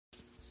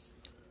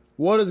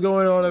What is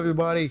going on,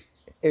 everybody?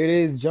 It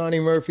is Johnny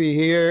Murphy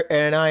here,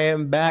 and I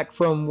am back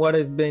from what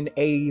has been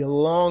a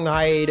long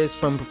hiatus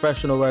from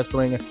professional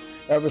wrestling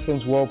ever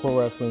since World Pro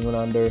Wrestling went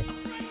under.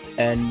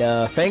 And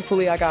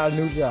thankfully, I got a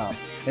new job.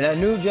 And that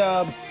new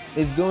job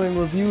is doing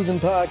reviews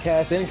and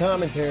podcasts and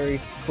commentary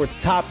for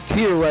Top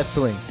Tier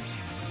Wrestling,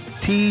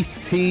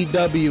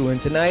 TTW. And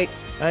tonight,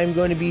 I'm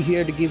going to be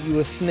here to give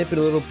you a snippet,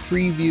 a little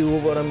preview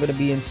of what I'm going to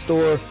be in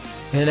store.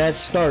 And that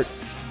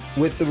starts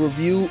with the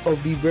review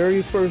of the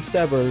very first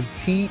ever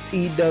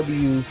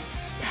TTW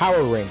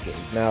Power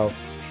Rankings. Now,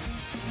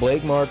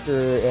 Blake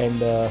Marker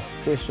and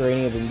Chris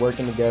Rainey have been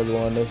working together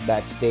on this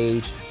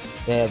backstage.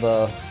 They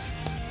have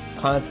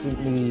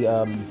constantly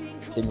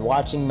been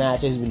watching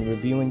matches, been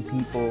reviewing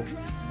people,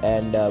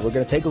 and we're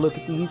going to take a look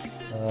at these.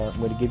 I'm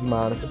going to give you my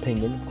honest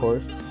opinion, of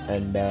course,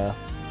 and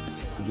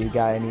if you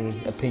got any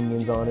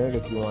opinions on it,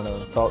 if you want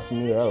to talk to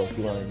me, or if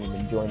you want to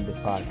even join this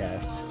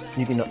podcast,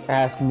 you can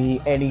ask me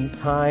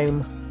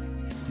anytime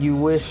you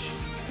wish.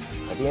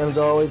 My DMs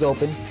are always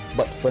open.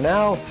 But for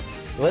now,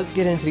 let's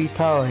get into these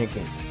power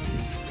rankings.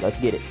 Let's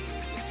get it.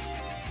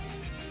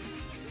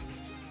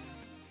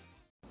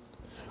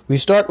 We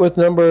start with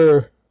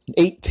number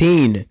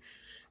 18.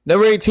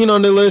 Number 18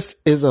 on the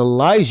list is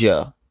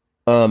Elijah.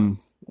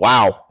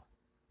 Wow.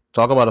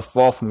 Talk about a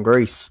fall from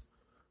grace.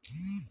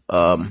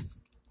 I'm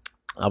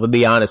gonna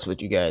be honest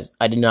with you guys.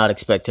 I did not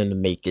expect him to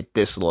make it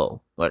this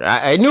low. Like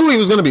I knew he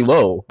was gonna be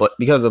low, but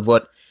because of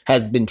what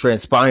has been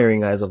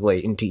transpiring as of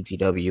late in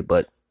TTW,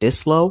 but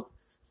this low?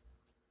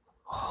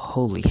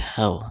 Holy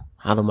hell.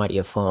 How the mighty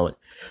have fallen.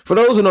 For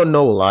those who don't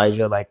know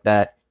Elijah like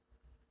that,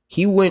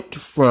 he went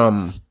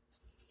from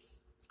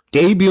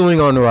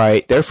debuting on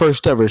Riot, their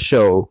first ever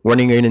show,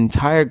 running an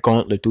entire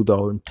gauntlet through the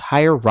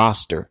entire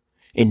roster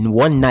in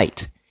one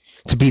night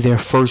to be their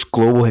first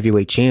global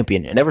heavyweight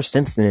champion. And ever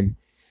since then,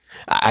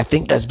 I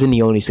think that's been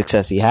the only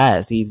success he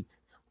has. He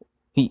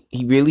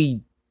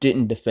really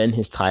didn't defend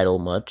his title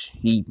much.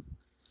 He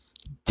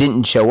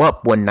didn't show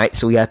up one night,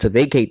 so we had to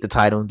vacate the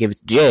title and give it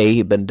to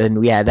Jay. But then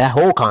we had that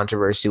whole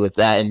controversy with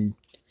that, and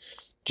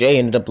Jay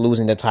ended up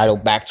losing the title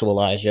back to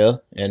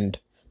Elijah, and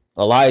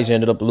Elijah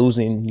ended up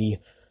losing the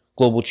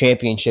global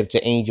championship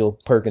to Angel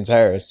Perkins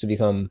Harris to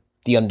become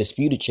the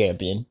undisputed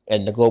champion,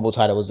 and the global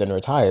title was then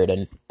retired.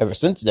 And ever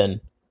since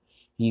then,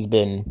 he's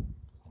been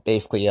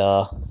basically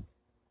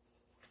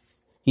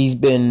he's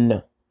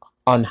been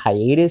on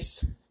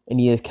hiatus, and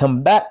he has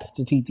come back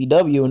to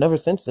TTW, and ever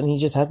since then, he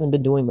just hasn't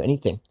been doing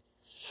anything.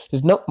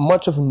 There's not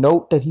much of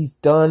note that he's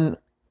done,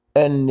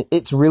 and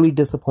it's really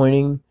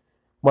disappointing,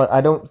 but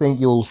I don't think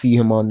you'll see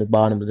him on the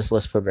bottom of this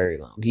list for very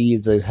long. He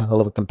is a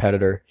hell of a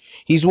competitor.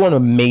 He's one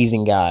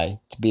amazing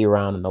guy to be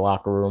around in the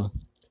locker room,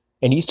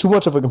 and he's too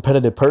much of a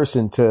competitive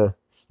person to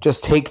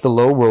just take the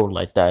low road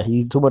like that.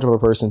 He's too much of a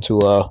person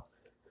to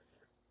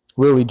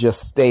really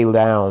just stay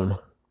down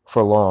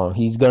for long.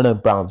 He's going to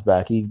bounce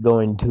back. He's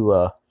going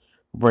to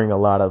bring a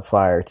lot of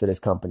fire to this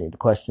company. The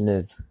question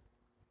is,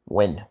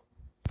 when?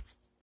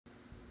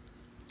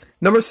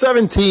 Number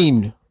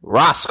 17,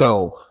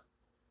 Roscoe.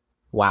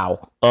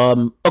 Wow.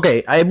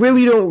 Okay, I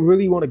really don't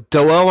want to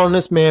dwell on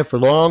this man for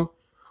long.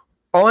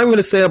 All I'm going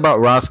to say about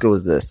Roscoe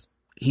is this.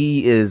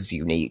 He is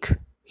unique.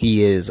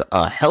 He is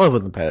a hell of a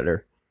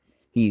competitor.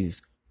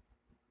 He's,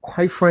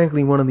 quite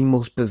frankly, one of the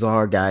most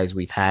bizarre guys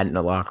we've had in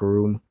the locker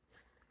room.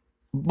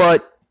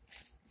 But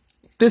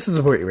this is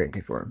a great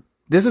ranking for him.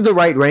 This is the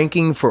right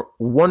ranking for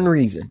one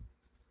reason.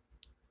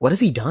 What has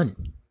he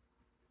done?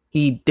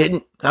 I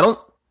don't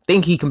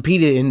think he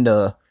competed in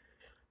the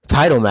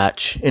title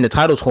match, in the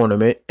title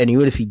tournament, and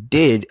even if he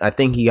did, I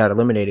think he got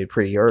eliminated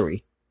pretty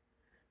early.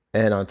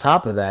 And on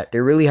top of that,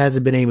 there really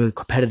hasn't been any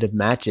competitive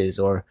matches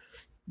or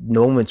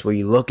moments where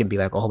you look and be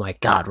like, oh my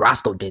god,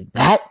 Roscoe did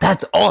that?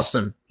 That's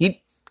awesome.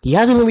 He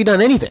hasn't really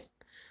done anything.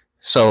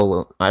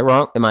 So, am I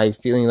wrong? Am I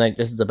feeling like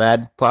this is a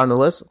bad plot on the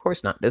list? Of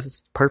course not. This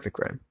is perfect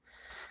for him.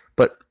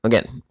 But,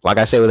 again, like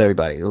I say with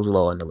everybody, who's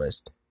low on the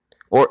list.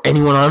 Or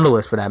anyone on the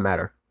list, for that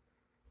matter.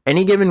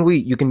 Any given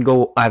week, you can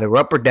go either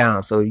up or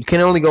down. So, you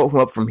can only go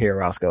up from here,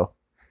 Roscoe.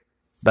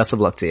 Best of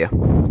luck to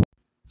you.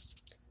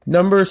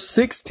 Number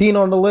 16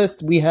 on the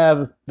list, we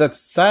have the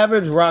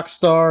Savage Rock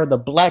Star, the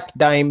Black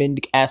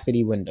Diamond,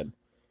 Cassidy Wyndham.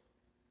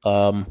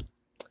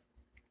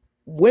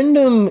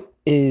 Wyndham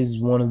is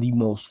one of the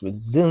most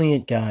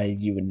resilient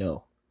guys you would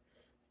know.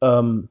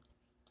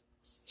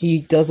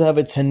 He does have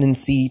a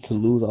tendency to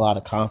lose a lot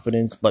of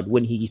confidence, but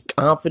when he's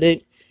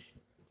confident,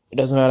 it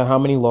doesn't matter how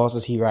many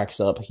losses he racks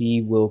up,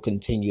 he will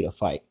continue to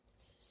fight.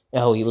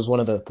 Hell, he was one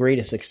of the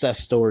greatest success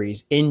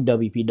stories in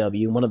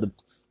WPW, one of the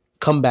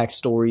comeback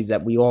stories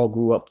that we all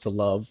grew up to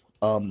love.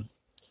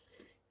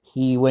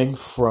 He went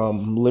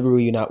from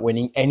literally not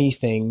winning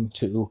anything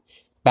to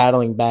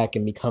battling back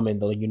and becoming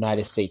the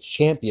United States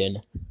champion,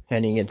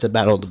 heading into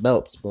Battle of the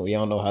Belts. But we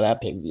all know how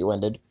that pay-per-view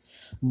ended.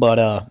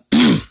 But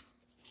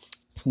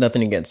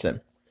nothing against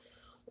him.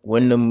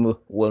 Wyndham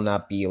will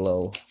not be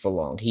low for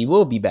long. He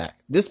will be back.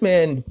 This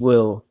man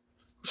will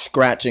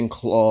scratch and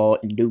claw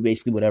and do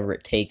basically whatever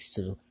it takes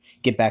to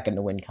get back in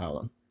the win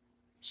column.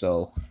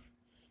 So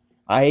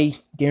I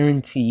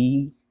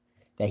guarantee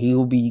that he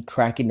will be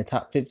cracking the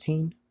top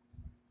 15.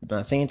 I'm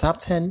not saying top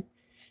 10,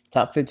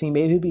 top 15.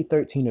 Maybe he'll be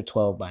 13 or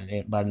 12 by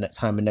the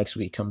time the next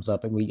week comes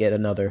up and we get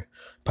another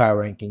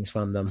power rankings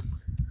from them.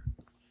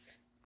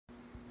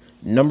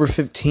 Number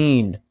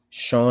 15,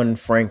 Sean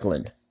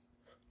Franklin.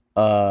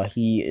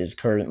 He is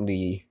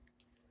currently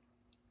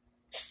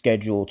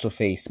scheduled to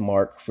face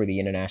Mark for the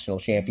International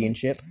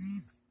Championship.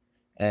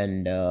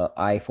 And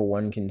I, for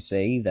one, can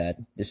say that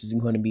this is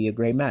going to be a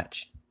great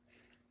match.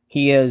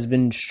 He has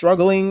been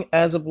struggling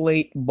as of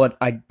late, but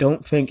I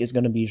don't think it's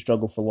going to be a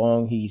struggle for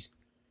long. He's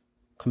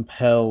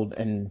compelled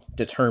and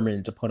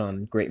determined to put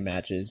on great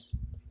matches.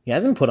 He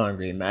hasn't put on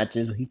great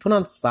matches, but he's put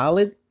on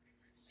solid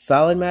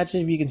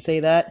matches, if you can say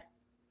that.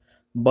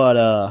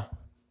 But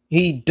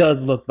he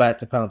does look back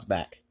to pounce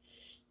back.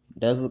 It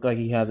does look like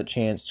he has a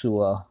chance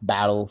to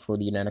battle for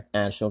the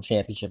national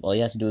championship. All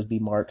he has to do is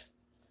beat Mark.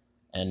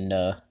 And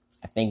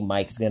I think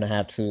Mike's going to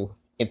have to,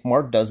 if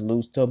Mark does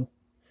lose to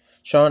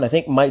Sean, I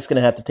think Mike's going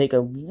to have to take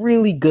a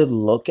really good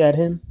look at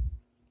him.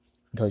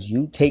 Because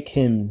you take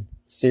him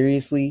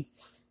seriously,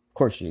 of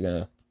course you're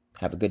going to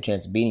have a good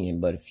chance of beating him.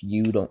 But if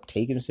you don't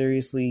take him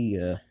seriously,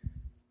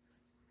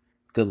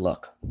 good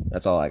luck.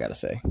 That's all I got to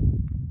say.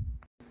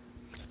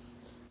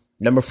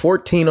 Number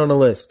 14 on the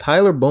list,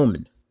 Tyler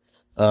Bowman.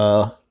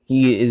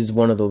 He is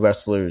one of the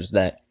wrestlers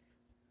that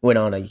went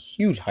on a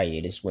huge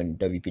hiatus when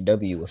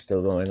WPW was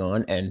still going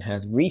on and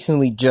has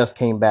recently just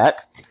came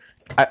back.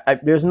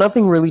 There's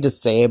nothing really to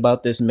say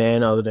about this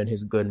man other than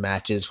his good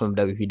matches from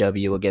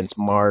WPW against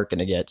Mark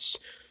and against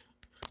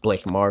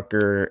Blake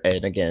Marker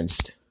and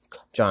against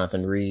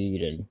Jonathan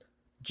Reed and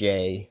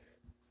Jay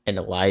and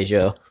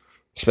Elijah,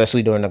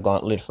 especially during the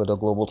gauntlet for the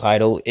global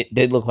title. It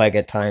did look like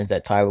at times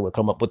that Tyler would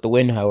come up with the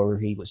win, however,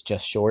 he was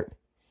just short.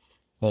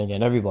 And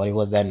again, everybody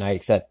was that night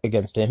except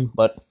against him,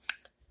 but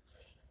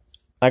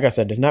like I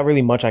said, there's not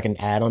really much I can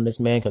add on this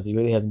man because he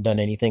really hasn't done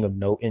anything of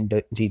note in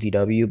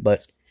TTW.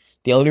 But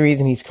the only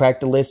reason he's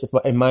cracked the list,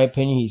 in my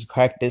opinion, he's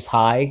cracked this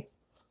high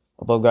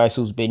above guys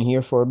who's been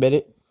here for a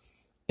bit,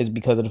 is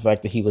because of the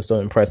fact that he was so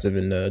impressive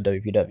in the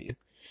WPW.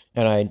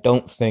 And I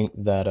don't think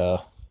that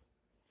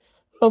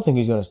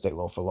he's going to stay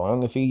low for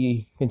long. If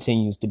he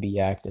continues to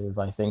be active,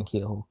 I think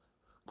he'll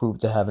prove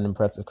to have an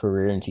impressive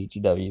career in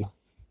TTW.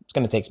 It's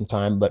going to take some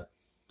time, but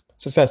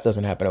success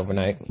doesn't happen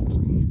overnight.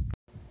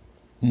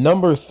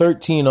 Number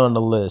 13 on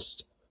the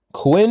list,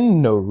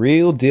 Quinn the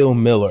Real Deal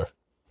Miller.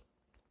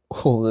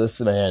 Oh, this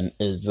man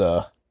is,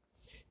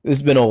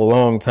 it's been a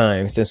long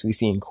time since we've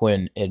seen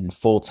Quinn in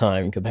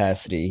full-time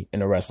capacity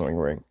in a wrestling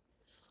ring.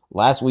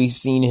 Last we've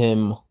seen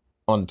him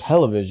on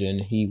television,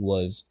 he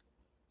was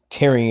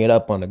tearing it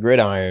up on the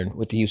gridiron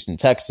with the Houston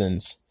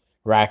Texans,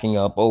 racking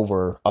up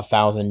over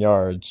 1,000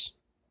 yards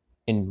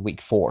in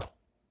week 4.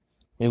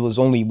 It was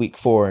only week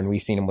 4 and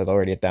we've seen him with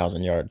already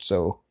 1,000 yards,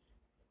 so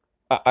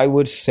I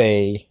would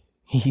say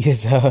he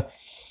is,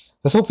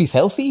 let's hope he's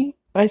healthy,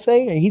 I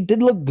say. He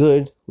did look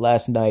good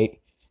last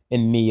night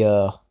in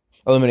the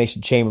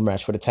Elimination Chamber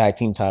match for the tag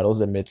team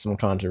titles amid some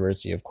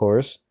controversy, of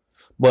course.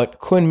 But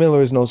Quinn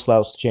Miller is no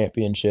slouch to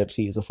championships.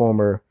 He is a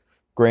former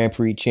Grand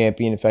Prix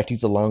champion. In fact, he's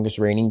the longest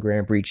reigning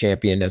Grand Prix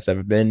champion that's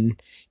ever been.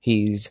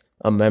 He's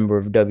a member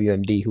of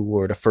WMD who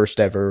were the first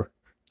ever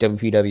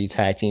WPW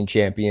tag team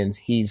champions.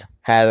 He's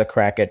had a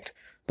crack at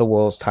the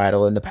world's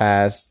title in the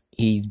past.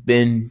 He's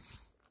been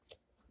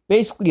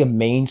basically a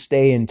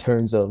mainstay in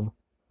terms of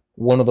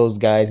one of those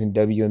guys in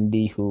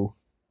WMD who,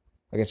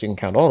 I guess you can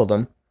count all of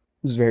them,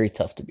 who's very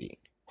tough to beat.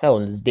 Hell,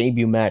 in his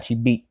debut match, he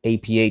beat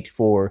APH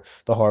for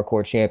the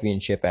Hardcore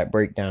Championship at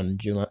Breakdown on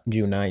June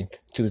 9th,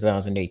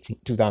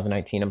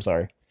 2019, I'm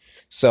sorry.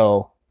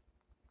 So,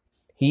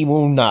 he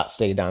will not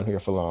stay down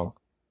here for long,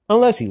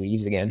 unless he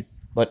leaves again.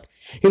 But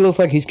he looks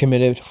like he's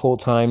committed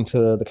full-time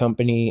to the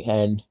company,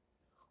 and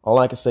all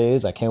I can say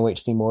is I can't wait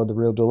to see more of the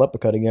Real Deal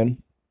Uppercut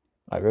again.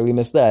 I really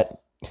miss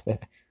that.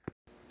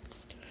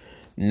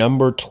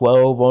 Number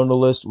 12 on the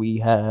list, we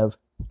have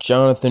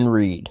Jonathan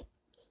Reed,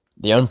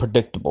 the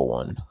unpredictable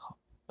one.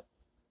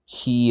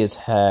 He has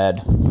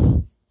had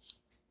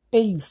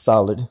a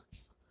solid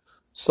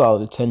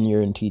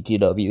tenure in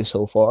TTW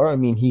so far. I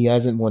mean, he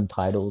hasn't won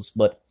titles,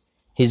 but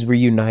his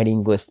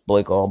reuniting with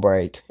Blake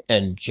Albright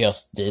and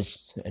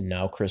Justice and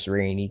now Chris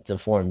Rainey to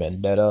form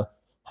Vendetta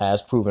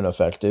has proven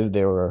effective.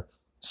 There were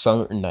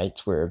some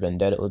nights where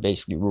Vendetta would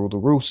basically rule the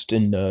roost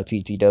in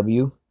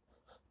TTW.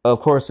 Of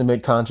course,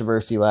 amid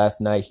controversy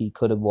last night, he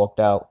could have walked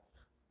out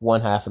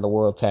one half of the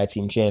World Tag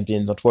Team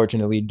Champions.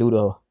 Unfortunately, due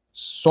to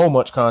so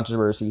much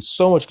controversy,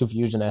 so much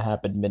confusion that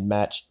happened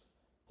mid-match,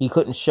 he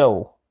couldn't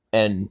show.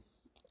 And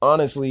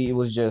honestly, it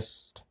was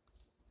just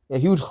a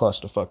huge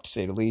clusterfuck, to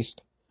say the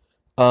least.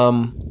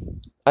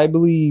 I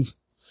believe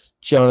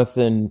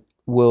Jonathan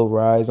will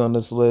rise on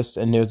this list,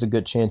 and there's a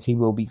good chance he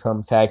will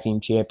become Tag Team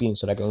Champion,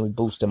 so that can only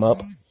boost him up.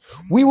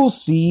 We will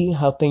see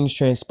how things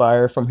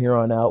transpire from here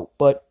on out,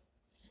 but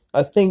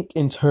I think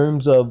in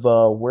terms of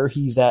where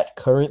he's at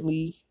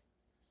currently,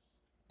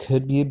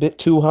 could be a bit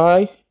too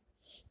high.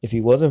 If he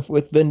wasn't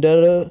with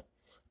Vendetta,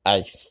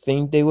 I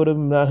think they would have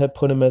not have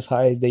put him as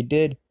high as they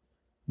did.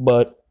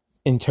 But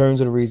in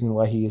terms of the reason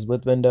why he is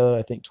with Vendetta,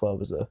 I think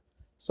 12 is a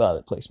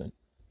solid placement.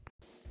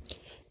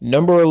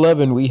 Number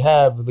 11, we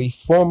have the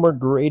former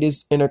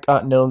greatest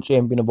Intercontinental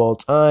Champion of all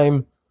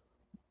time,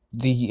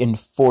 the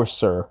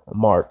Enforcer,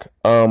 Mark.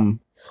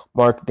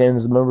 Mark, again,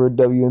 is a member of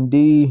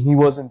WMD. He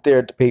wasn't there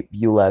at the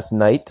pay-per-view last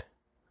night,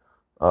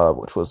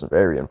 which was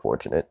very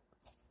unfortunate.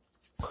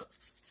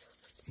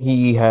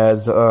 He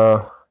has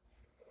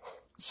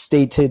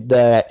stated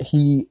that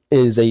he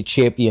is a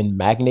champion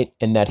magnet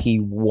and that he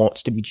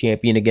wants to be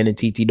champion again in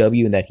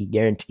TTW and that he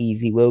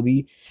guarantees he will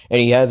be. And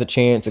he has a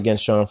chance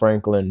against Shawn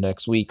Franklin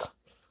next week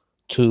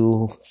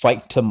to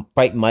fight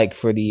Mike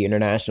for the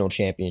international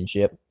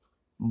championship.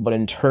 But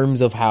in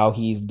terms of how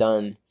he's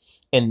done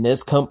in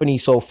this company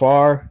so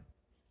far,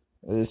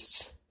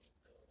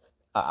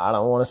 I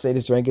don't want to say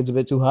this ranking's a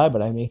bit too high,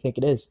 but I may think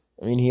it is.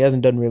 I mean, he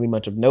hasn't done really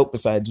much of note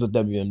besides with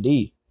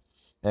WMD.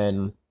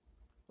 And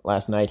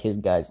last night his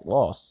guys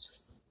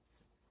lost.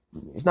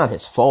 It's not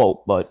his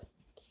fault, but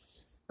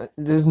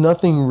there's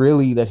nothing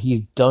really that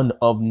he's done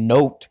of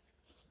note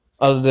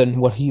other than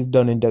what he's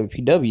done in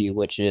WPW,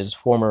 which is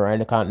former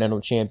Intercontinental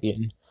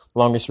Champion,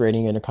 longest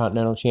reigning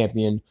Intercontinental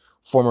Champion,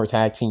 former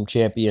Tag Team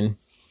Champion.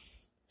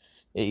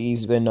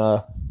 He's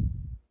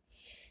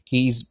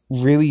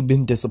really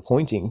been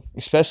disappointing,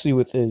 especially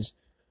with his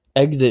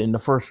exit in the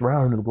first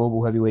round of the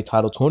Global Heavyweight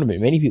Title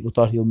Tournament. Many people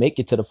thought he'll make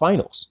it to the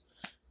finals.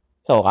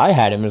 Hell, I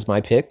had him as my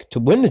pick to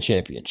win the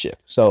championship.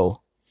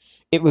 So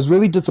it was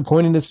really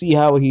disappointing to see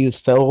how he has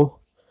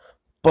fell.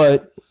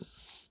 But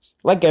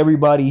like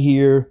everybody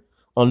here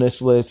on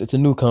this list, it's a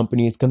new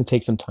company. It's going to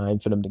take some time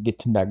for them to get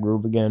to that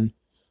groove again.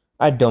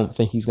 I don't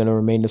think he's going to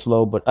remain this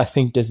low, but I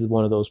think this is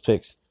one of those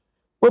picks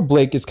where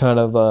Blake is kind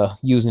of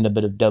using a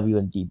bit of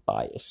WMD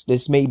bias.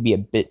 This may be a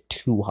bit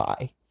too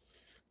high.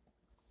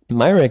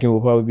 My ranking will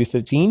probably be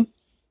 15.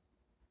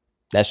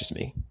 That's just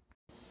me.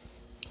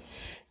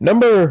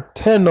 Number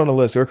 10 on the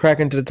list. We're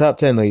cracking to the top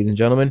 10, ladies and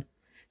gentlemen.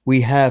 We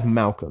have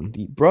Malcolm,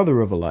 the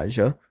brother of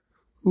Elijah,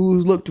 who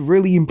looked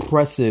really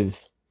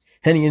impressive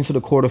heading into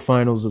the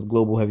quarterfinals of the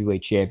Global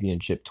Heavyweight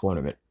Championship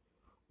tournament.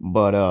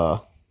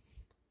 But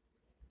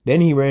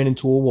then he ran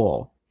into a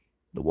wall.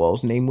 The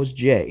wall's name was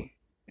Jay,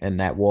 and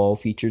that wall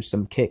featured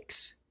some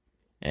kicks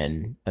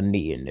and a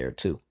knee in there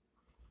too.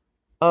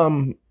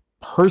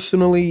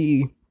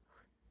 Personally,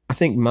 I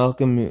think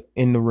Malcolm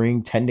in the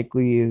ring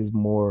technically is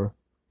more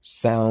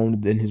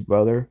sound than his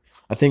brother.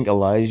 I think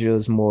Elijah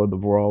is more the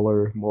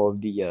brawler, more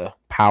of the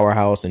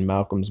powerhouse, and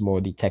Malcolm's more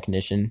the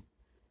technician.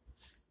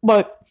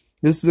 But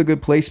this is a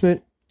good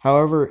placement.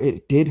 However,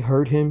 it did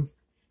hurt him.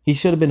 He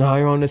should have been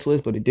higher on this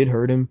list, but it did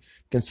hurt him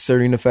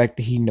considering the fact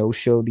that he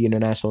no-showed the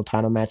international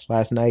title match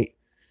last night.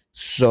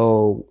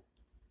 So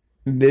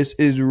this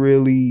is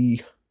really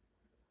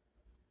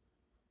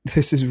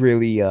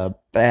a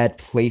bad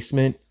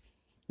placement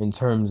in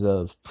terms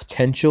of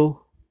potential.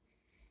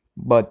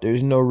 But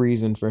there's no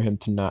reason for him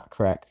to not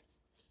crack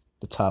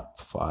the top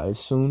 5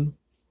 soon.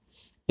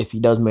 If he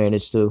does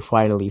manage to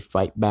finally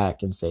fight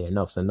back and say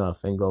enough's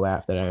enough and go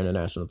after that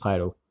international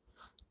title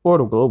or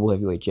the Global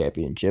Heavyweight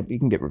Championship, you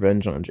can get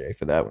revenge on Jay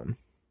for that one.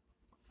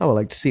 I would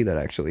like to see that,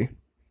 actually.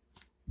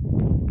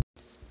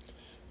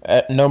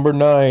 At number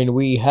 9,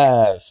 we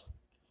have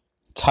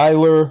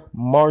Tyler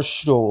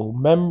Marshall,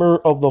 member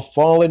of the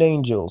Fallen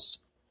Angels,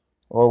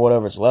 or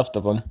whatever's left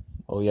of them.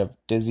 Oh, we have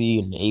Dizzy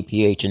and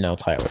APH and now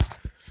Tyler.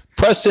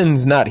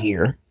 Preston's not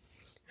here,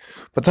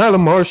 but Tyler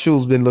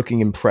Marshall's been looking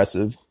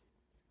impressive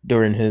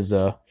during his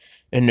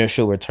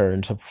initial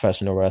return to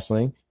professional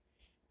wrestling.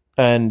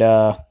 And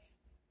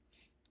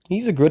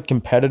he's a good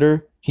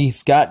competitor.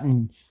 He's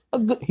gotten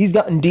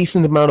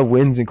decent amount of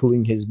wins,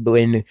 including his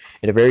win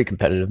in a very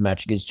competitive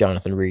match against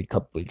Jonathan Reed a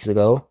couple weeks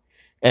ago.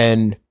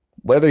 And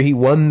whether he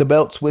won the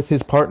belts with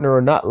his partner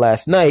or not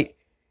last night,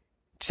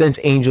 since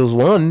Angels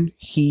won,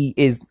 he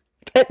is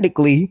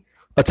technically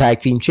a tag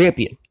team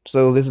champion.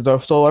 So this is our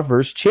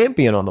first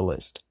champion on the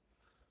list.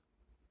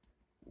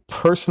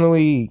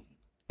 Personally,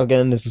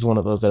 again, this is one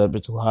of those that are a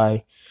bit too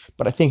high,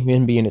 but I think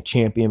him being a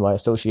champion by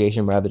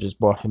association rather just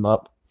brought him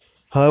up.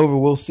 However,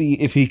 we'll see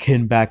if he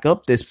can back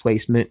up this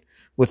placement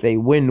with a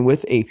win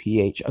with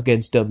APH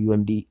against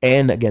WMD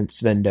and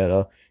against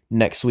Vendetta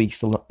next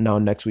week's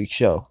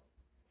show.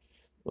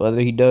 Whether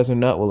he does or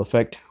not will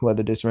affect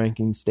whether this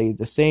ranking stays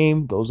the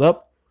same, goes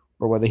up,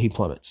 or whether he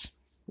plummets.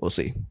 We'll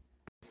see.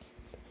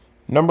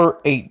 Number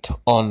 8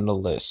 on the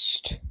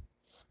list,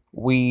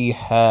 we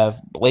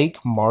have Blake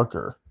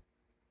Marker.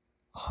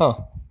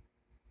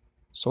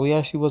 So he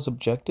actually was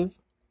objective?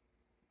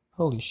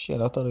 Holy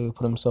shit, I thought he would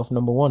put himself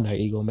number 1, that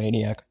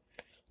egomaniac.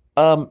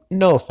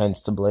 No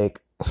offense to Blake.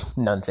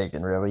 None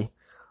taken, really.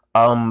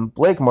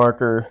 Blake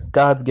Marker,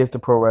 God's gift to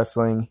pro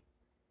wrestling.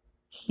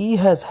 He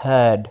has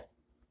had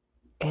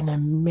an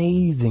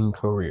amazing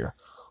career.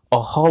 A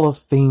Hall of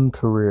Fame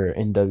career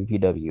in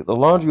WPW. The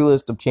laundry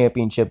list of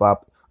championship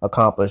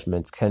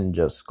accomplishments can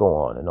just go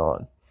on and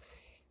on.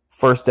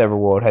 First ever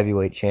World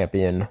Heavyweight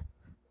Champion.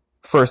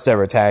 First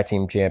ever Tag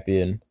Team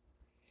Champion.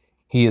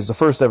 He is the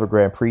first ever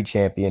Grand Prix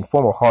Champion.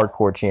 Former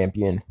Hardcore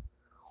Champion.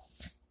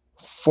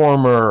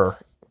 Former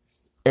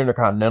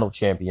Intercontinental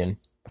Champion,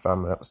 if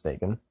I'm not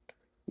mistaken.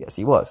 Yes,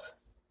 he was.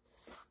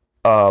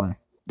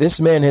 This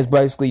man has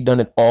basically done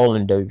it all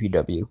in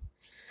WPW,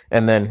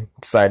 and then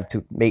decided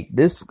to make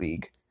this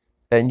league.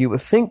 And you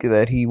would think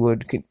that he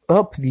would keep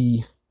up the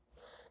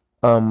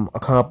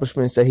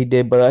accomplishments that he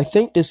did, but I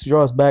think this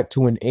draws back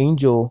to when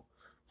Angel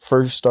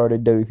first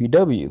started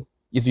WPW.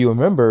 If you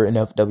remember in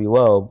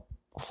FWL,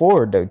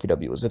 before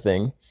WPW was a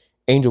thing,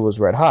 Angel was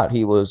red hot.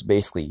 He was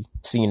basically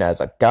seen as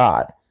a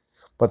god.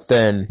 But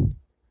then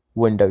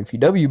when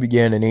WPW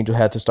began and Angel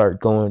had to start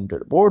going to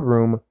the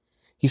boardroom,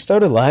 he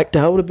started lagged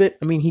out a bit.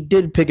 I mean, he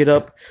did pick it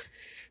up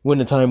when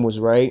the time was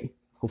right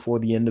before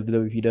the end of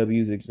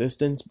WPW's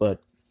existence,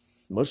 but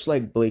much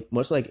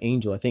like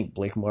Angel, I think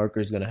Blake Marker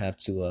is going to have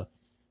to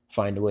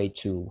find a way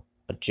to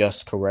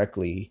adjust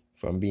correctly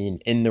from being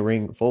in the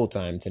ring full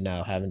time to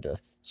now having to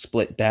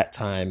split that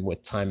time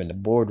with time in the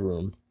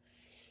boardroom.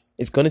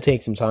 It's going to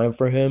take some time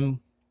for him,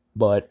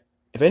 but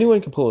if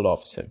anyone can pull it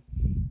off, it's him.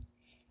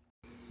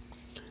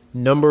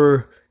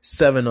 Number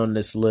 7 on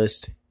this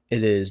list,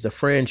 it is the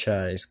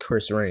franchise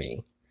Chris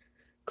Rainey.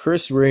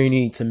 Chris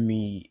Rainey, to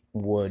me,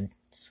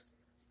 was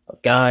a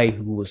guy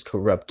who was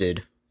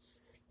corrupted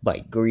by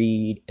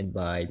greed and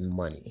by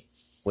money.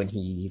 When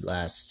he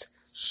last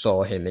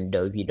saw him in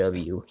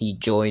WPW, he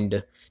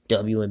joined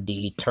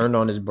WMD, turned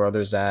on his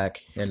brother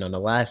Zach, and on the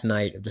last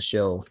night of the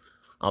show,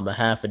 on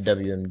behalf of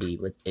WMD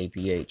with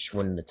APH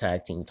winning the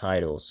tag team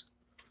titles,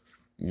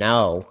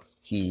 now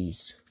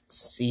he's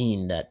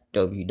seen that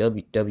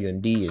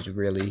WMD is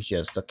really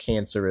just a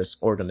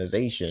cancerous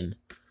organization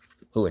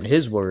who, in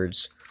his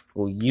words,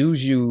 will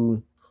use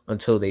you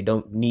until they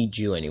don't need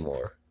you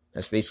anymore.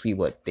 That's basically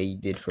what they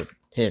did for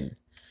him.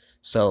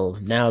 So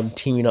now I'm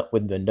teaming up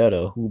with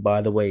Vendetta, who,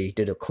 by the way,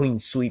 did a clean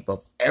sweep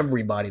of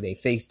everybody they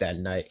faced that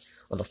night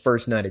on the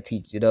first night of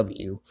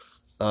TTW.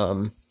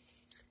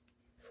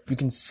 You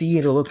can see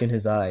the look in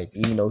his eyes,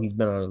 even though he's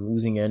been on a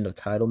losing end of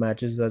title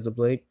matches as of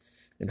late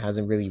and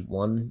hasn't really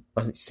won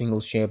a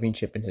singles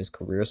championship in his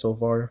career so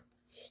far.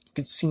 You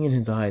can see in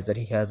his eyes that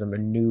he has a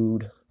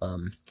renewed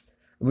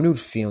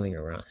feeling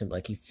around him.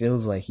 Like, he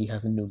feels like he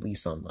has a new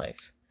lease on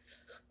life.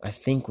 I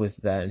think with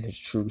that and his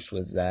truce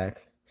with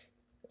Zach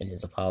and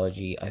his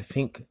apology, I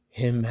think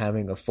him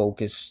having a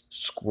focus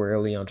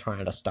squarely on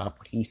trying to stop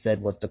what he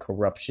said was the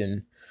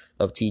corruption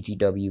of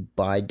TTW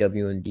by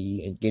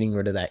WMD and getting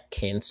rid of that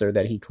cancer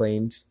that he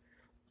claims,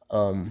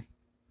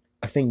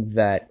 I think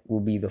that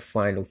will be the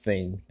final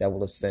thing that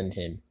will ascend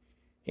him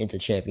into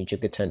championship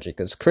contention,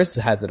 because Chris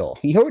has it all.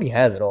 He already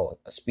has it all.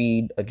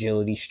 Speed,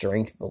 agility,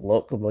 strength, the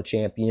look of a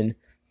champion.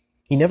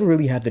 He never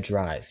really had the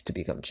drive to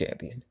become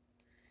champion.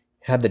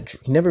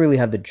 He never really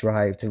had the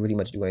drive to really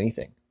much do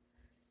anything.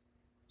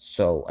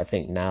 So I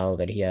think now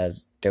that he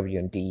has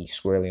WMD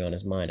squarely on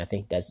his mind, I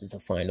think this is the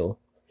final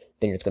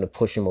thing that's going to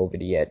push him over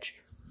the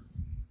edge.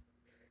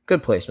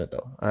 Good placement,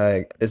 though.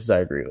 I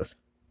agree with.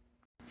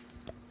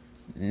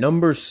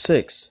 Number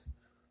 6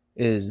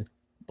 is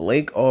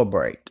Blake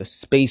Albright, the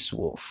Space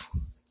Wolf.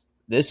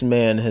 This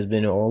man has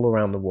been all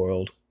around the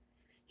world.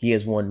 He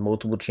has won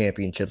multiple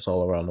championships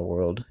all around the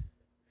world.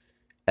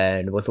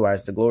 And with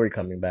Rise to Glory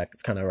coming back,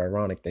 it's kind of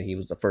ironic that he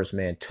was the first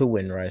man to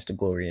win Rise to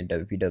Glory in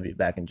WPW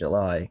back in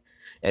July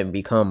and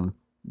become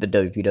the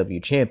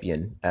WPW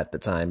champion at the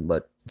time,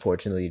 but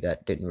unfortunately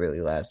that didn't really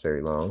last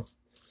very long.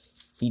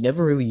 He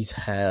never really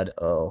had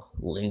a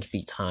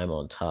lengthy time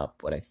on top,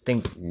 but I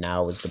think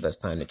now is the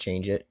best time to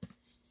change it.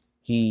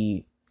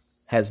 He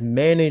has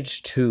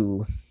managed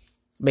to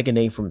make a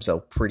name for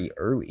himself pretty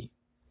early.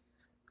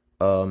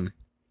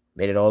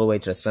 Made it all the way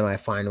to the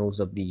semifinals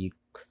of the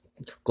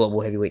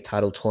Global Heavyweight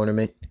Title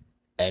Tournament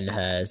and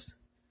has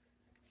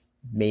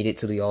made it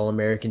to the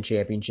All-American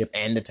Championship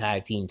and the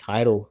Tag Team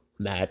Title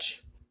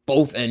match,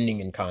 both ending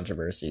in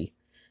controversy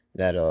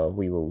that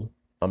we will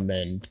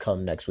amend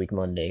come next week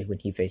Monday when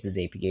he faces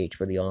APH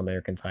for the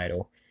All-American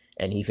title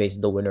and he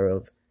faces the winner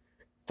of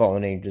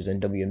Fallen Angels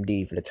and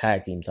WMD for the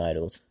Tag Team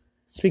titles.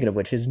 Speaking of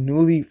which, his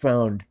newly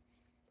found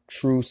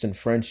truce and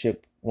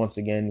friendship once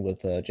again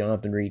with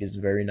Jonathan Reed is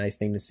a very nice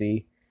thing to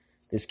see.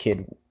 This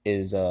kid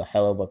is a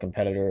hell of a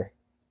competitor.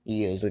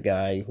 He is a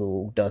guy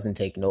who doesn't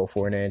take no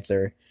for an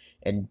answer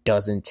and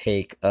doesn't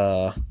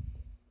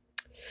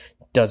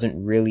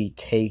really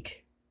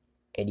take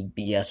any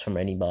BS from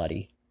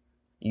anybody.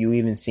 You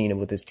even seen it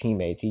with his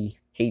teammates. He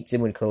hates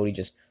it when Cody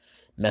just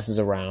messes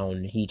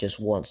around. He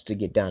just wants to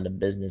get down to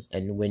business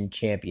and win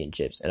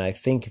championships. And I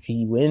think if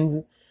he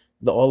wins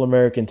the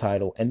All-American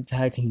title and the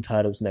Tag Team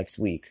titles next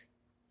week,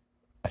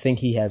 I think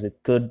he has a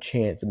good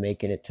chance of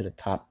making it to the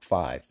top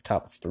 5,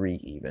 top 3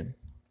 even.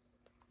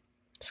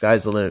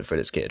 Sky's the limit for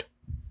this kid.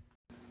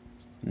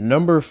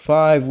 Number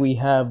 5, we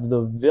have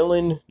the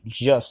villain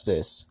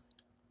Justice.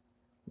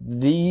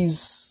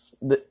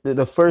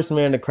 The first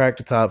man to crack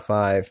the top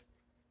 5.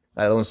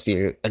 I don't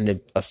see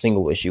a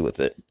single issue with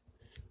it.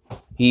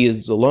 He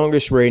is the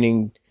longest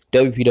reigning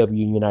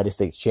WPW United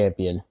States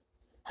champion,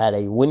 had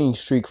a winning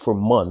streak for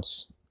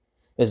months,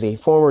 is a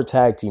former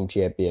tag team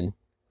champion,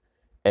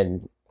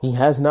 and he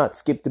has not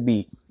skipped a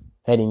beat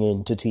heading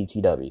into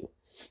TTW.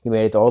 He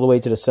made it all the way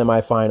to the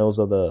semifinals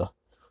of the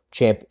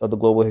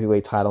global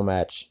heavyweight title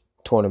match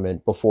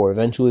tournament before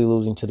eventually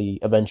losing to the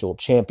eventual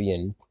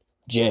champion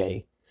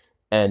Jay,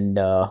 and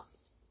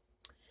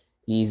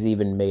he's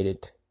even made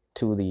it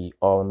to the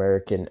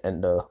All-American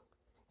and the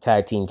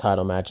tag team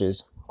title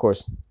matches. Of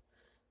course,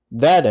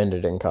 that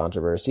ended in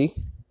controversy.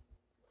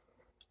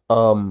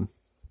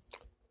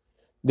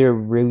 There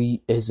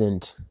really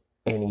isn't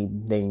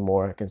anything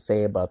more I can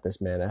say about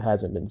this man that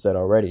hasn't been said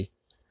already.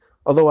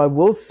 Although I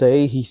will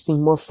say he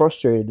seemed more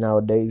frustrated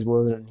nowadays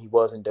more than he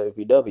was in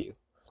WPW.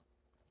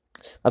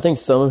 I think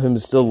some of him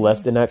is still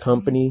left in that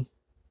company,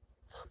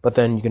 but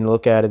then you can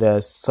look at it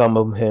as some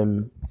of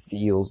him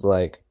feels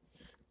like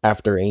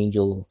after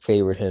Angel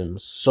favored him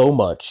so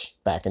much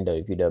back in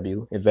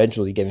WPW,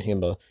 eventually giving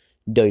him a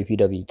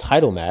WPW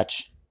title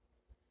match,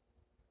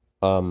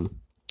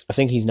 I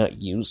think he's not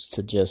used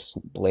to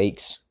just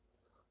Blake's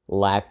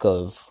lack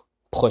of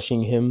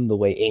pushing him the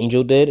way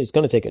Angel did. It's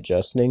going to take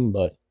adjusting,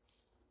 but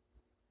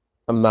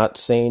I'm not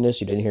saying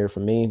this. You didn't hear it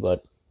from me,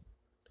 but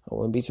I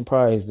wouldn't be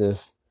surprised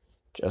if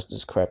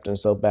Justice crept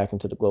himself back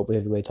into the global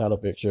heavyweight title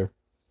picture.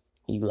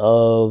 He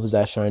loves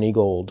that shiny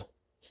gold,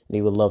 and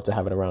he would love to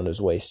have it around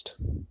his waist.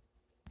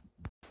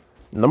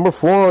 Number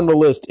 4 on the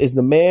list is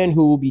the man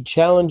who will be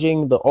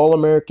challenging the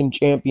All-American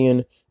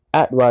champion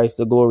at Rise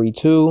to Glory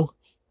 2.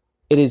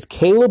 It is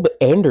Caleb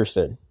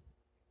Anderson.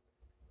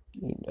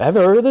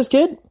 Haven't heard of this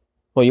kid?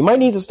 Well, you might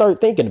need to start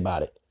thinking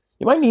about it.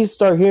 You might need to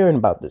start hearing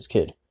about this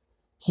kid.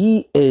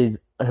 He is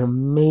an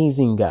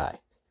amazing guy,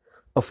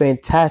 a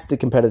fantastic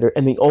competitor,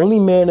 and the only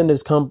man in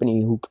this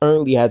company who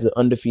currently has an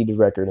undefeated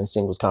record in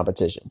singles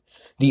competition.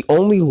 The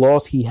only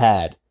loss he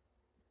had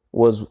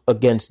was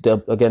against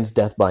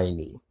Death by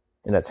Knee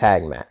in a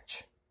tag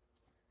match.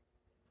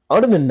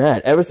 Other than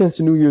that, ever since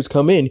the New Year's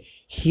come in,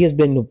 he has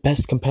been the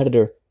best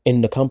competitor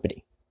in the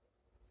company.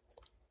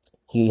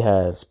 He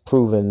has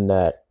proven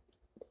that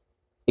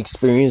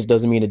experience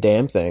doesn't mean a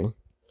damn thing,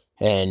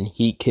 and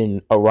he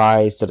can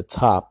arise to the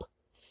top.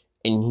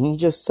 And he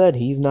just said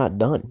he's not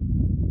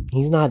done.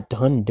 He's not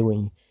done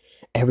doing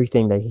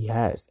everything that he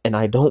has. And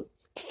I don't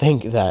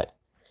think that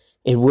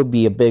it would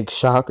be a big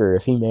shocker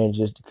if he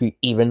manages to creep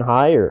even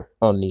higher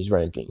on these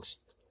rankings.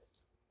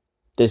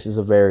 This is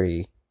a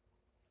very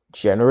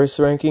generous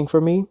ranking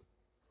for me,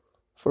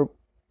 for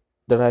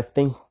that I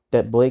think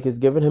that Blake has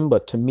given him,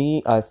 but to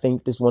me, I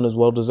think this one is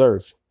well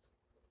deserved.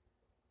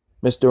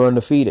 Mr.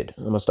 Undefeated,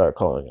 I'm going to start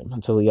calling him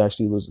until he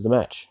actually loses the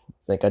match.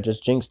 I think I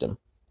just jinxed him.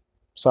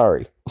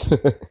 Sorry.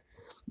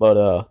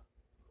 But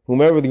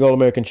whomever the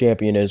All-American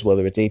champion is,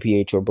 whether it's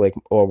APH or Blake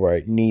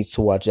Albright, needs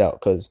to watch out,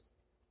 because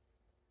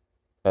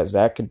as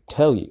Zach could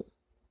tell you,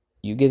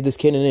 you give this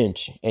kid an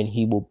inch and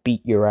he will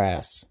beat your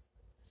ass.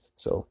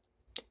 So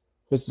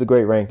this is a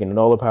great ranking, and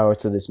all the power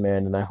to this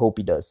man, and I hope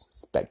he does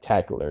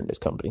spectacular in this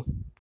company.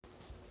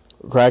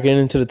 Cracking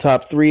into the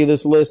top 3 of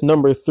this list,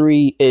 number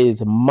 3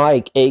 is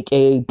Mike,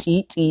 aka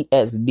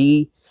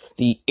PTSD,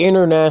 the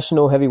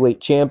International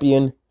Heavyweight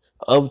Champion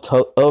of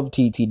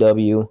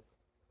TTW.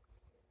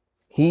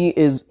 He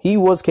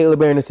was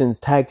Caleb Anderson's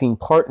tag team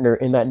partner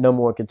in that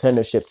number 1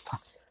 contendership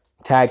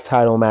tag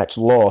title match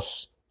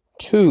loss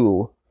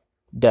to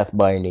Death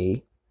by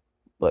Knee,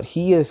 but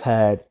he has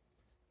had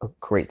a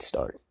great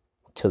start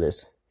to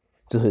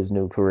his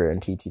new career in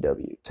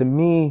TTW. To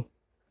me,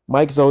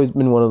 Mike's always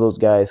been one of those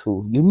guys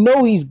who, you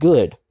know, he's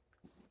good,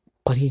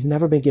 but he's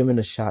never been given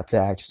a shot to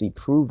actually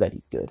prove that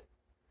he's good.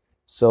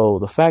 So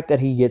the fact that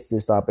he gets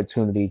this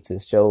opportunity to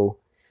show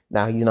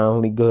now he's not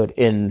only good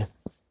in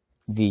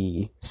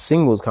the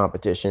singles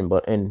competition,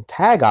 but in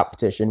tag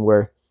competition,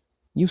 where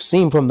you've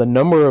seen from the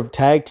number of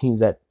tag teams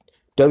that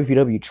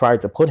WPW tried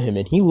to put him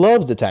in, he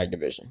loves the tag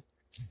division.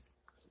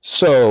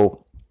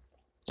 So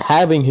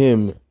having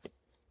him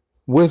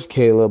with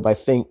Caleb, I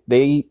think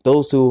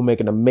those two will make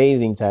an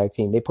amazing tag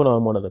team. They put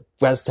on one of the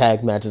best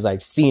tag matches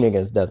I've seen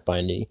against Death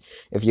by Knee.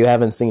 If you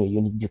haven't seen it,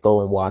 you need to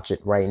go and watch it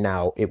right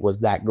now. It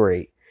was that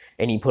great.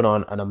 And he put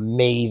on an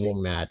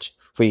amazing match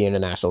for the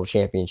International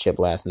Championship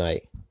last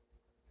night.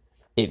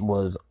 It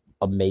was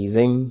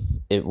amazing.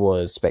 It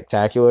was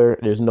spectacular.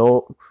 There's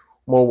no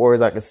more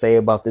words I can say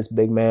about this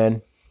big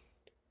man.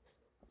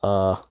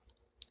 All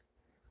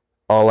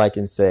I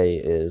can say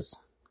is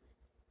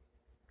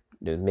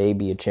there may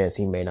be a chance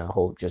he may not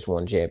hold just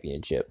one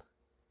championship.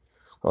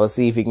 Let's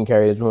see if he can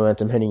carry this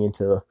momentum heading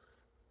into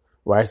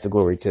Rise to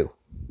Glory 2.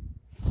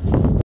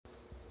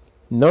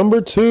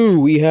 Number 2,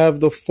 we have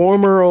the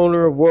former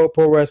owner of World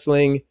Pro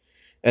Wrestling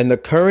and the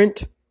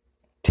current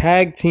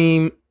tag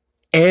team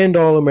and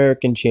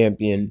All-American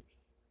champion,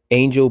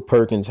 Angel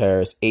Perkins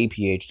Harris,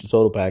 APH, the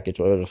total package,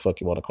 whatever the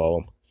fuck you want to call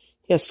him.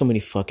 He has so many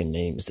fucking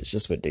names. It's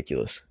just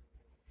ridiculous.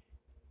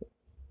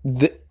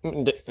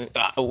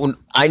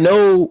 I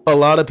know a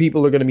lot of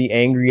people are going to be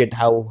angry at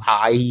how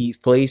high he's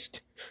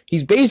placed.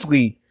 He's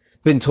basically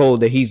been told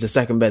that he's the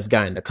second best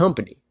guy in the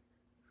company.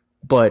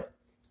 But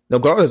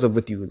regardless of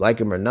whether you like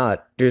him or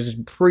not, there's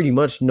pretty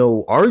much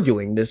no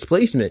arguing this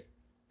placement.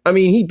 I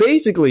mean, he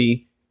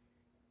basically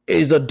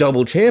is a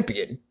double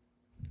champion.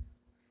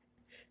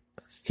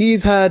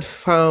 He's had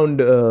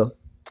found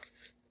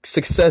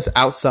success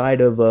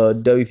outside of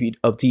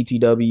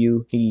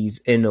TTW. He's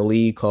in a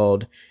league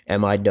called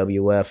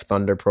MIWF,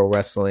 Thunder Pro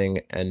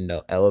Wrestling, and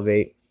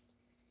Elevate.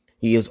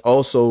 He is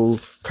also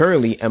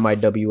currently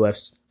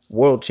MIWF's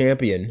world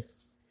champion.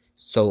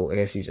 So I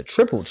guess he's a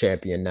triple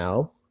champion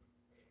now.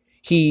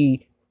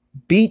 He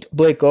beat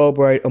Blake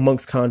Albright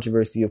amongst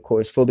controversy, of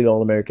course, for the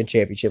All-American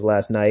Championship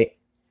last night.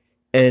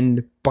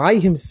 And by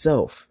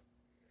himself,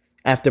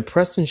 after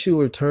Preston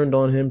Schuler turned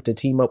on him to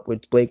team up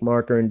with Blake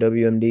Marker and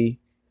WMD,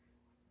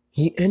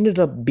 he ended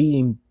up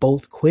beating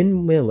both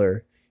Quinn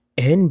Miller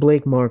and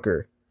Blake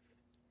Marker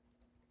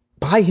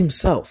by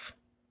himself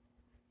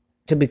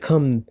to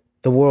become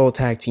the World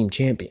Tag Team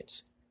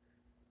Champions.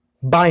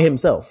 By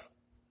himself.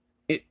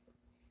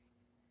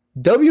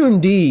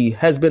 WMD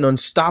has been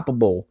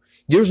unstoppable.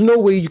 There's no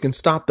way you can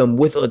stop them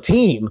with a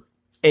team,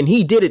 and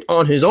he did it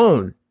on his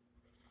own.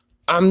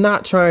 I'm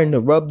not trying to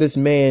rub this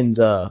man's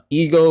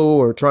ego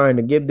or trying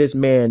to give this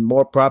man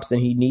more props than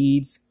he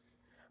needs,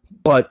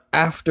 but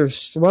after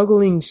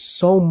struggling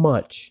so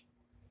much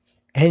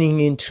heading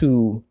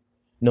into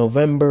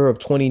November of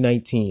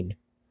 2019,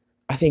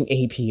 I think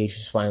APH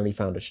has finally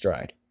found a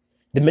stride.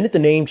 The minute the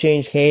name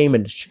change came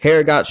and the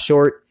hair got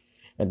short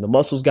and the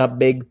muscles got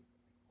big,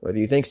 whether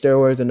you think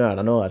steroids or not,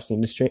 I know I've seen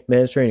this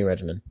man's training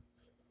regimen.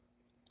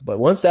 But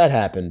once that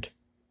happened,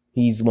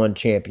 he's won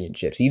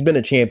championships. He's been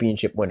a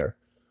championship winner.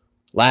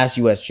 Last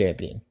U.S.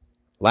 champion.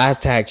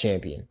 Last tag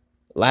champion.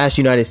 Last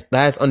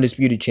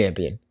undisputed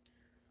champion.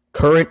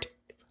 Current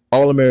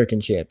All-American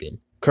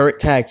champion. Current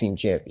tag team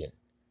champion.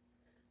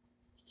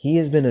 He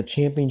has been a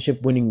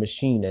championship winning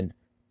machine, and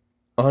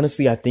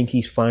honestly, I think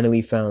he's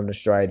finally found the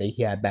stride that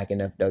he had back in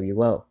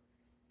FWL.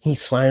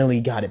 He's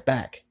finally got it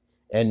back.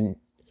 And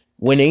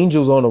when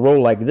Angel's on a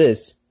roll like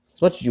this,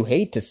 as much as you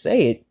hate to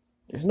say it,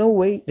 there's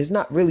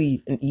not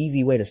really an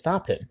easy way to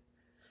stop him.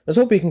 Let's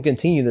hope he can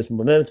continue this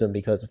momentum,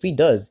 because if he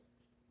does,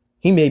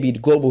 he may be the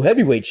global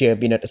heavyweight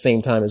champion at the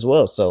same time as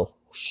well, so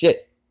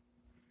shit.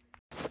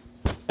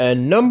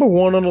 And number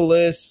one on the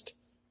list,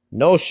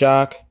 no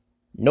shock,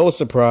 no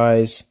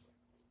surprise,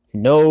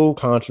 no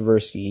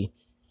controversy,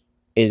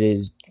 it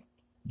is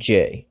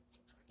Jay,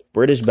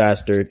 British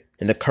bastard,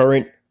 and the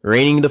current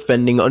reigning,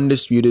 defending,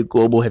 undisputed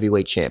global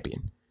heavyweight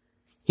champion.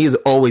 He has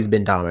always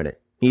been dominant.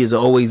 He's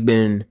always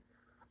been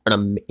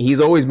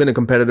a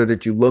competitor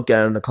that you look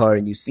at on the card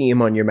and you see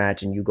him on your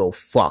match and you go,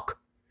 fuck.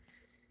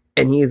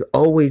 And he has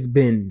always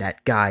been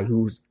that guy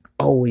who's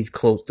always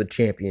close to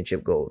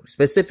championship gold,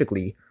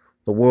 specifically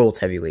the World's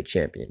Heavyweight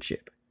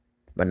Championship.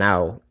 But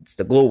now it's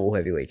the Global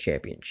Heavyweight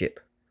Championship.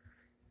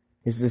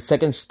 This is his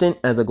second stint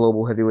as a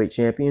Global Heavyweight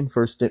Champion.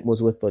 First stint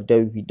was with the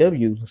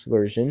WPW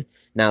version,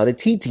 now the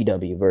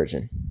TTW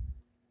version.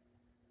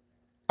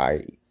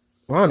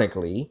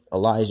 Ironically,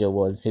 Elijah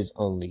was his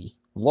only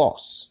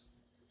loss.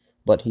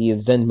 But he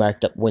has then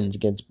backed up wins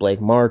against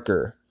Blake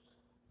Marker,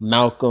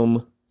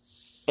 Malcolm,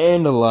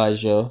 and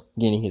Elijah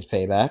getting his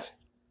payback.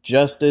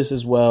 Justice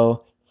as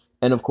well.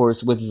 And of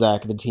course with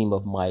Zach, the team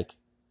of Mike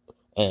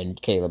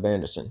and Caleb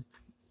Anderson.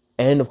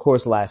 And of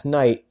course last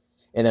night,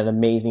 in that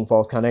amazing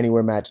Falls Count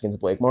Anywhere match against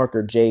Blake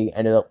Marker, Jay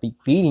ended up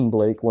beating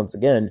Blake once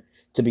again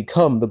to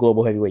become the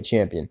Global Heavyweight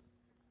Champion.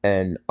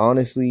 And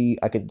honestly,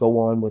 I could go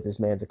on with this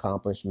man's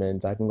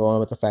accomplishments. I can go on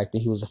with the fact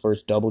that he was the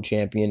first double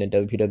champion in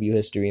WPW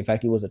history. In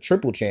fact, he was a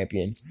triple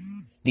champion.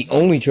 The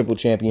only triple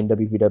champion in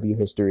WPW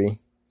history.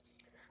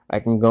 I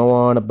can go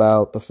on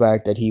about the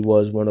fact that he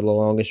was one of the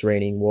longest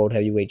reigning World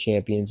Heavyweight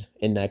Champions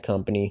in that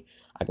company.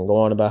 I can go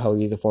on about how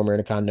he's a former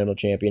Intercontinental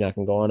Champion. I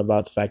can go on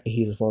about the fact that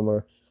he's a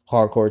former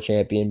Hardcore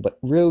Champion. But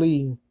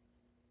really,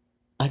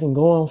 I can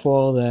go on for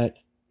all that.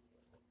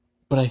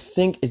 But I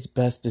think it's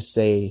best to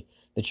say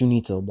that you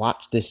need to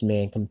watch this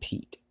man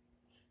compete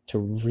to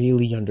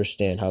really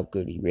understand how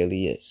good he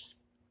really is.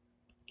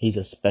 He's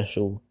a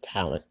special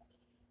talent,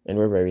 and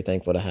we're very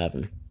thankful to have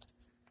him.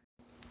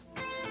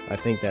 I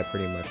think that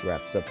pretty much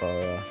wraps up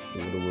our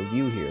little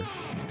review here.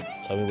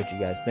 Tell me what you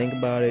guys think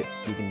about it.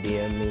 You can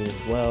DM me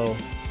as well,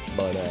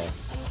 but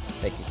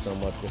thank you so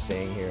much for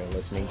staying here and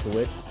listening to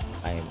it.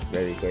 I am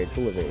very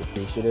grateful and very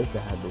appreciative to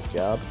have this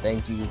job.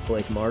 Thank you,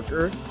 Blake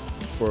Marker,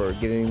 for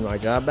giving me my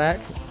job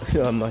back.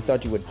 I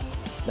thought you would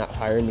not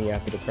hire me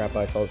after the crap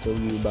I told you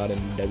about in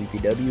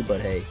WPW,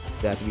 but hey, it's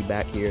glad to be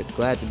back here. It's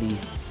good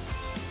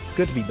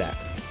to be back.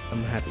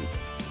 I'm happy.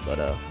 But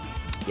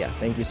yeah,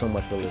 thank you so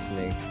much for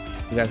listening.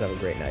 You guys have a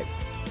great night.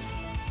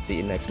 See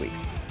you next week.